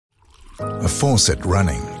a faucet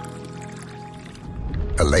running,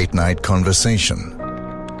 a late-night conversation,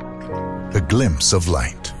 a glimpse of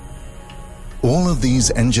light. All of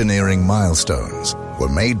these engineering milestones were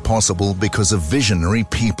made possible because of visionary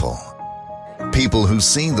people. People who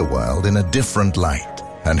see the world in a different light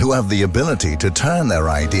and who have the ability to turn their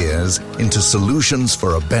ideas into solutions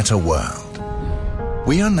for a better world.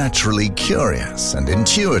 We are naturally curious and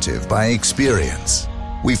intuitive by experience.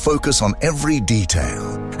 We focus on every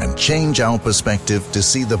detail and change our perspective to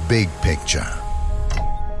see the big picture.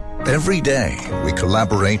 Every day, we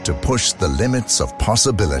collaborate to push the limits of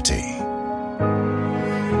possibility.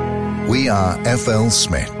 We are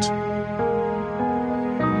FLSmidth.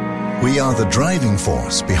 We are the driving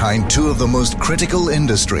force behind two of the most critical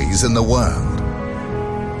industries in the world.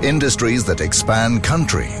 Industries that expand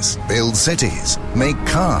countries, build cities, make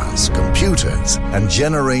cars, computers, and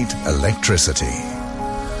generate electricity.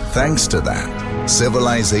 Thanks to that,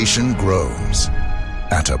 civilization grows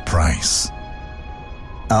at a price.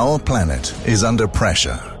 Our planet is under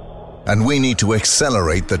pressure, and we need to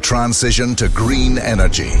accelerate the transition to green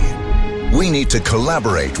energy. We need to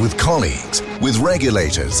collaborate with colleagues, with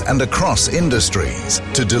regulators, and across industries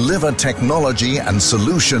to deliver technology and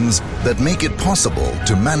solutions that make it possible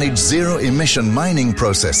to manage zero-emission mining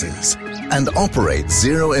processes and operate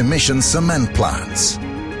zero-emission cement plants.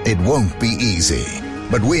 It won't be easy,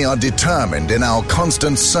 but we are determined in our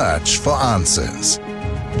constant search for answers.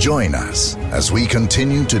 Join us as we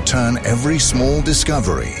continue to turn every small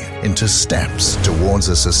discovery into steps towards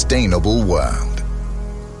a sustainable world.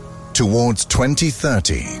 Towards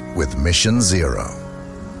 2030 with Mission Zero.